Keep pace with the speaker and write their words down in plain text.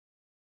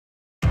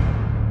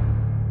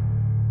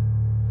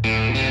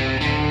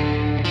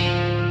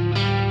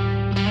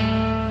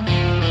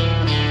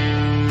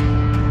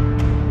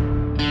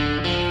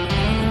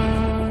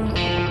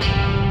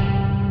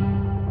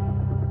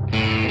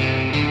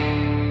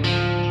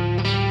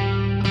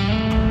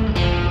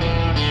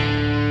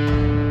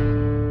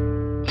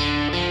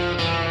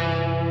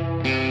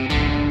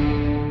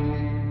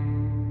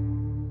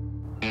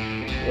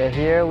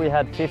Here we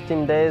had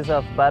 15 days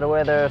of bad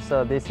weather,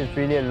 so this is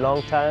really a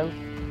long time.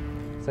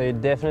 So you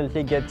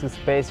definitely get to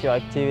space your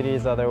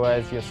activities,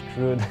 otherwise you're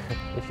screwed.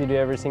 If you do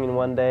everything in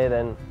one day,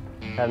 then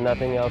you have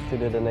nothing else to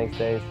do the next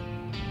days.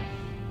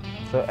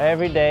 So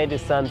every day do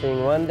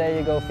something. One day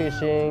you go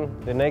fishing,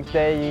 the next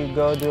day you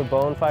go do a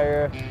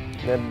bonfire,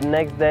 the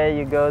next day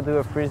you go do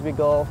a frisbee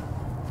golf.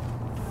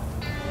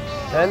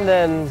 And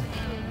then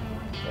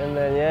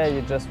yeah,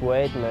 you just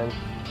wait, man.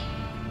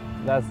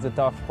 That's the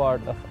tough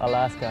part of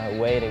Alaska,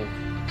 waiting.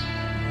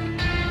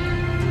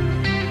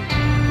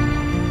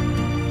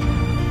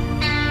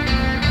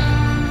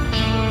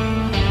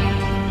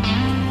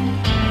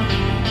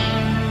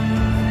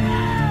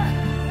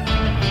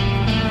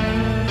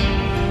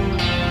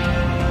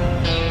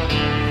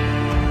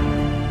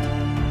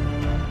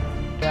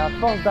 Et à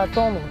force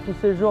d'attendre tous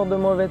ces jours de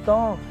mauvais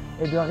temps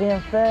et de rien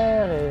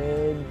faire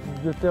et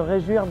de te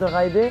réjouir de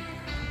rider,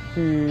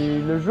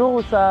 le jour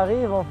où ça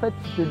arrive, en fait,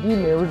 tu te dis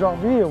mais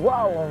aujourd'hui,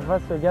 waouh, on va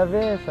se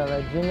gaver, ça va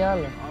être génial.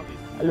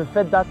 Le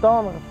fait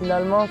d'attendre,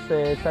 finalement,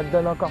 ça te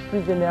donne encore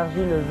plus d'énergie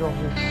le jour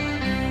J.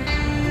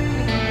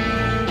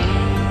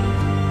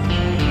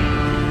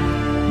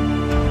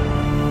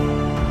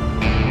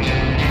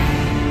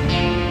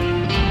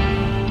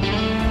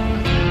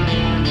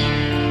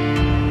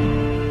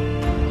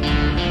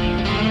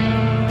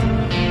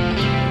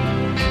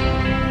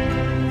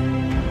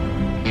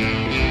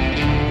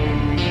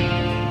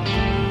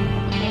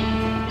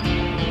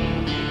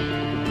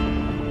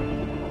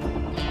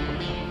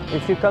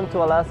 If you come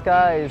to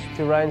Alaska, is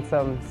to ride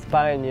some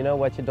spine, you know,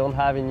 what you don't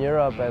have in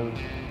Europe, and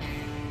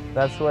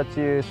that's what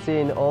you see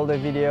in all the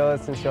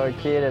videos since you're a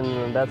kid,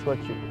 and that's what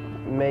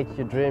make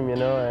you dream, you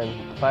know,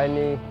 and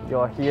finally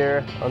you're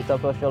here on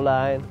top of your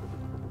line,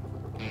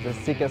 the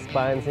thickest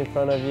spines in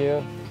front of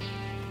you,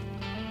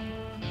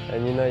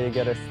 and you know you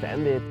gotta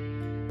stand it.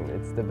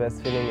 It's the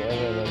best feeling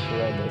ever when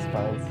you ride those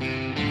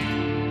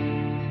spines.